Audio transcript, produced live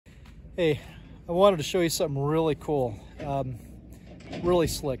Hey, I wanted to show you something really cool, really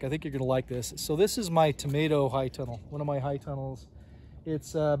slick. I think you're gonna like this. So this is my tomato high tunnel, one of my high tunnels.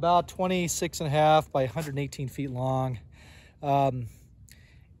 It's about 26.5 by 118 feet long.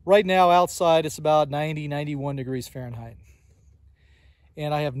 Right now outside it's about 91 degrees Fahrenheit.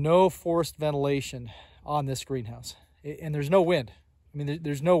 And I have no forced ventilation on this greenhouse. And there's no wind. I mean,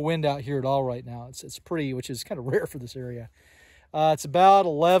 there's no wind out here at all right now. It's pretty, which is kind of rare for this area. It's about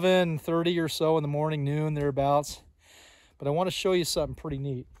 11:30 or so in the morning, noon, thereabouts. But I want to show you something pretty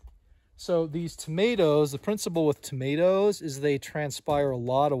neat. So these tomatoes, the principle with tomatoes is they transpire a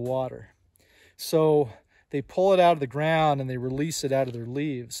lot of water. So they pull it out of the ground and they release it out of their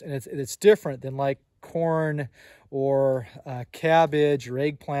leaves. And it's different than like corn or cabbage or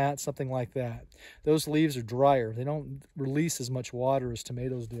eggplant, something like that. Those leaves are drier. They don't release as much water as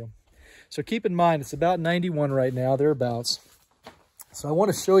tomatoes do. So keep in mind, it's about 91 right now, thereabouts. So I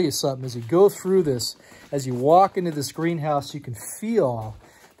want to show you something. As you go through this, as you walk into this greenhouse, you can feel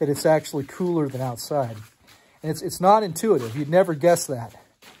that it's actually cooler than outside. And it's not intuitive. You'd never guess that,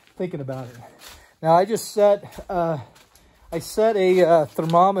 thinking about it. Now I just set, a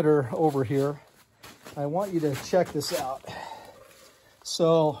thermometer over here. I want you to check this out.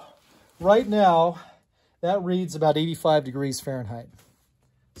 So right now, that reads about 85 degrees Fahrenheit.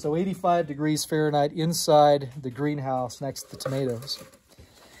 So 85 degrees Fahrenheit inside the greenhouse next to the tomatoes.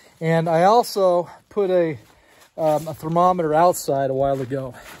 And I also put a thermometer outside a while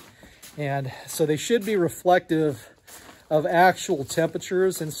ago. And so they should be reflective of actual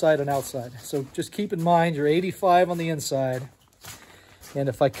temperatures inside and outside. So just keep in mind you're 85 on the inside. And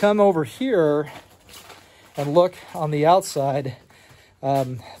if I come over here and look on the outside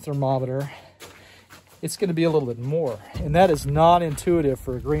thermometer, it's going to be a little bit more. And that is not intuitive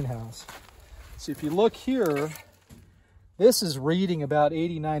for a greenhouse. So if you look here, this is reading about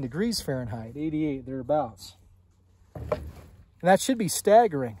 89 degrees Fahrenheit, 88 thereabouts. And that should be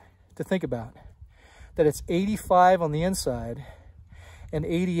staggering to think about, that it's 85 on the inside and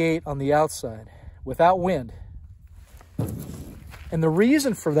 88 on the outside without wind. And the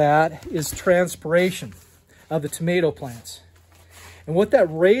reason for that is transpiration of the tomato plants. And what that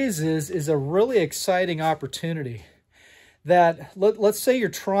raises is a really exciting opportunity that, let's say you're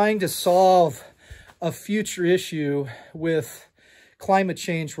trying to solve a future issue with climate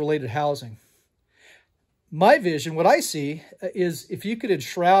change related housing. My vision, what I see, is if you could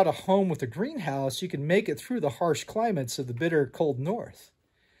enshroud a home with a greenhouse, you can make it through the harsh climates of the bitter cold north.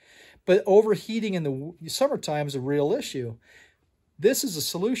 But overheating in the summertime is a real issue. This is a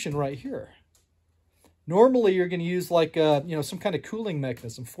solution right here. Normally, you're going to use like some kind of cooling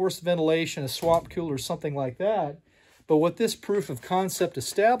mechanism, forced ventilation, a swamp cooler, something like that. But what this proof of concept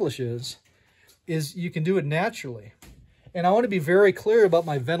establishes is you can do it naturally. And I want to be very clear about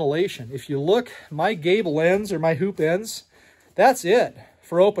my ventilation. If you look, my gable ends or my hoop ends, that's it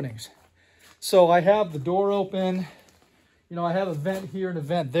for openings. So I have the door open. I have a vent here and a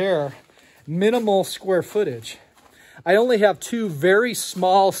vent there. Minimal square footage. I only have two very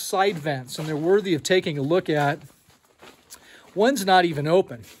small side vents, and they're worthy of taking a look at. One's not even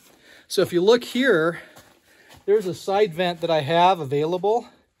open. So if you look here, there's a side vent that I have available.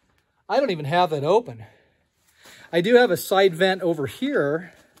 I don't even have that open. I do have a side vent over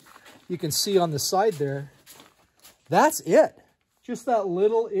here. You can see on the side there. That's it. Just that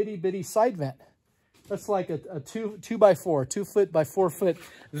little itty bitty side vent. That's like a 2 by 4, 2 foot by 4 foot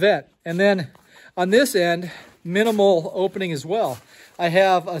vent. And then on this end, minimal opening as well. I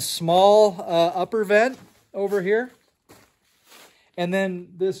have a small upper vent over here. And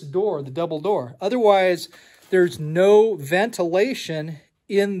then this door, the double door. Otherwise, there's no ventilation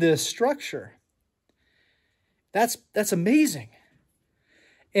in this structure. That's amazing.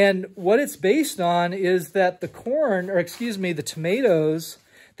 And what it's based on is that the the tomatoes,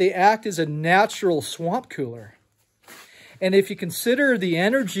 they act as a natural swamp cooler. And if you consider the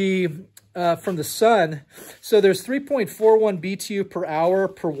energy from the sun, so there's 3.41 BTU per hour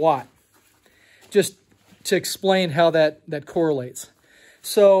per watt, just to explain how that correlates.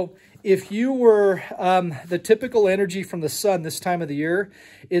 So if you were the typical energy from the sun this time of the year,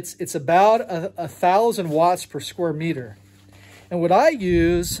 it's about 1,000 watts per square meter. And what I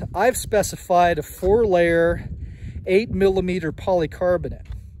use, I've specified a 4-layer, 8mm polycarbonate.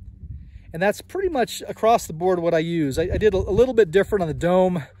 And that's pretty much across the board what I use. I did a little bit different on the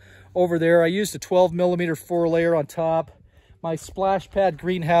dome over there. I used a 12mm 4-layer on top. My splash pad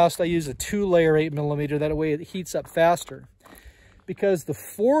greenhouse, I use a 2-layer 8mm. That way it heats up faster. Because the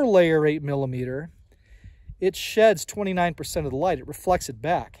 4-layer 8mm, it sheds 29% of the light. It reflects it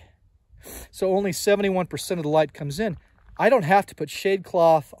back. So only 71% of the light comes in. I don't have to put shade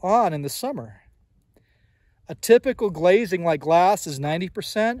cloth on in the summer. A typical glazing like glass is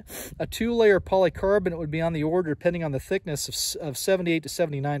 90%. A 2-layer polycarbonate would be on the order, depending on the thickness, of 78 to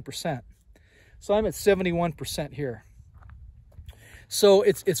 79%. So I'm at 71% here. So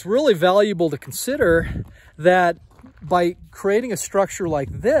it's really valuable to consider that by creating a structure like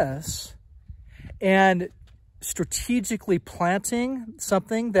this and strategically planting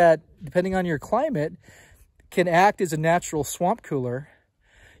something that, depending on your climate, can act as a natural swamp cooler,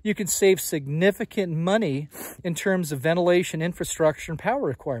 you can save significant money in terms of ventilation, infrastructure, and power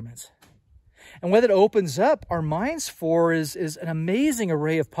requirements. And what it opens up our minds for is an amazing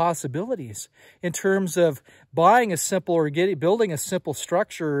array of possibilities in terms of buying a simple or building a simple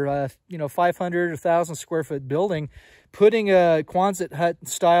structure, 500 or 1,000 square foot building, putting a Quonset hut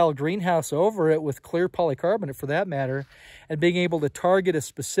style greenhouse over it with clear polycarbonate for that matter, and being able to target a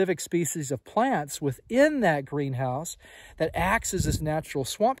specific species of plants within that greenhouse that acts as this natural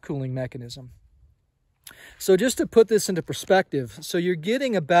swamp cooling mechanism. So just to put this into perspective, so you're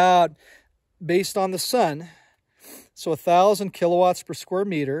getting about, based on the sun, so 1,000 kilowatts per square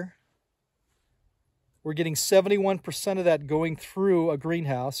meter. We're getting 71% of that going through a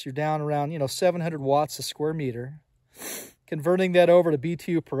greenhouse. You're down around, 700 watts a square meter. Converting that over to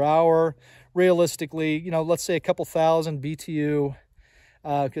BTU per hour, realistically, let's say a couple thousand BTU,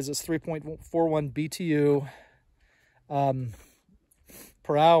 because it's 3.41 BTU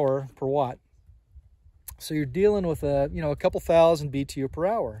per hour per watt. So you're dealing with a couple thousand BTU per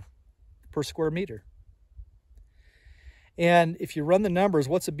hour per square meter. And if you run the numbers,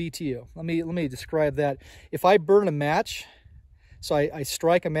 what's a BTU? Let me describe that. If I burn a match, so I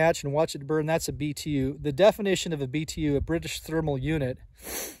strike a match and watch it burn, that's a BTU. The definition of a BTU, a British thermal unit,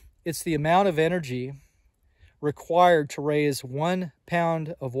 it's the amount of energy required to raise 1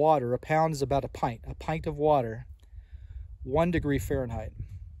 pound of water. A pound is about a pint of water, 1 degree Fahrenheit.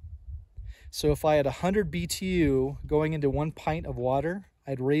 So if I had 100 BTU going into 1 pint of water,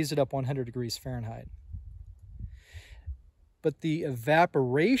 I'd raise it up 100 degrees Fahrenheit. But the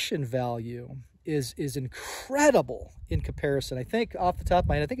evaporation value is incredible in comparison. I think off the top of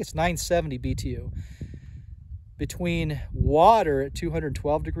my head, I think it's 970 BTU between water at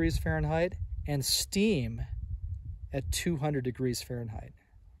 212 degrees Fahrenheit and steam at 200 degrees Fahrenheit.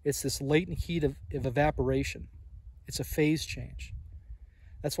 It's this latent heat of evaporation. It's a phase change.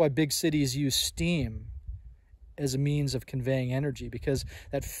 That's why big cities use steam as a means of conveying energy, because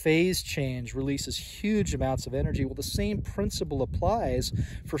that phase change releases huge amounts of energy. Well, the same principle applies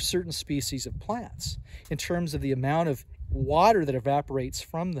for certain species of plants in terms of the amount of water that evaporates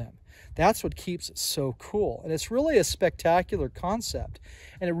from them. That's what keeps it so cool. And it's really a spectacular concept.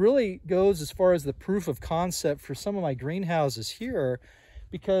 And it really goes as far as the proof of concept for some of my greenhouses here,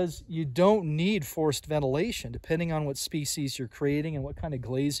 because you don't need forced ventilation depending on what species you're creating and what kind of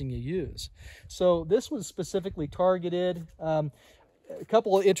glazing you use. So this was specifically targeted. A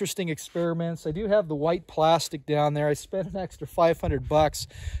couple of interesting experiments. I do have the white plastic down there. I spent an extra $500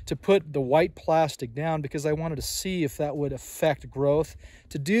 to put the white plastic down because I wanted to see if that would affect growth.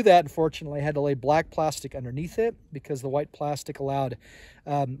 To do that, unfortunately, I had to lay black plastic underneath it because the white plastic allowed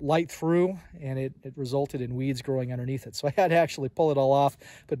light through, and it resulted in weeds growing underneath it. So I had to actually pull it all off,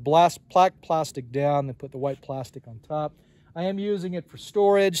 put black plastic down, then put the white plastic on top. I am using it for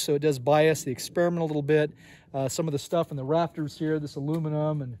storage, so it does bias the experiment a little bit. Some of the stuff in the rafters here, this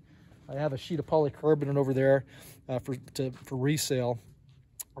aluminum, and I have a sheet of polycarbonate over there for resale.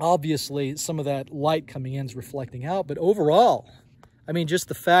 Obviously, some of that light coming in is reflecting out, but overall, I mean, just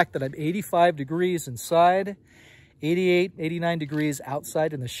the fact that I'm 85 degrees inside, 88, 89 degrees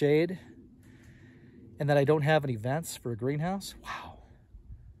outside in the shade, and that I don't have any vents for a greenhouse, wow.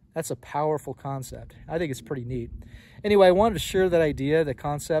 That's a powerful concept. I think it's pretty neat. Anyway, I wanted to share that idea, the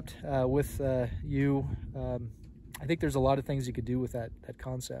concept with you. I think there's a lot of things you could do with that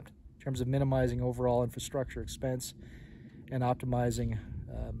concept in terms of minimizing overall infrastructure expense and optimizing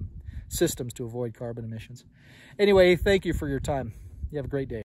systems to avoid carbon emissions. Anyway, thank you for your time. You have a great day.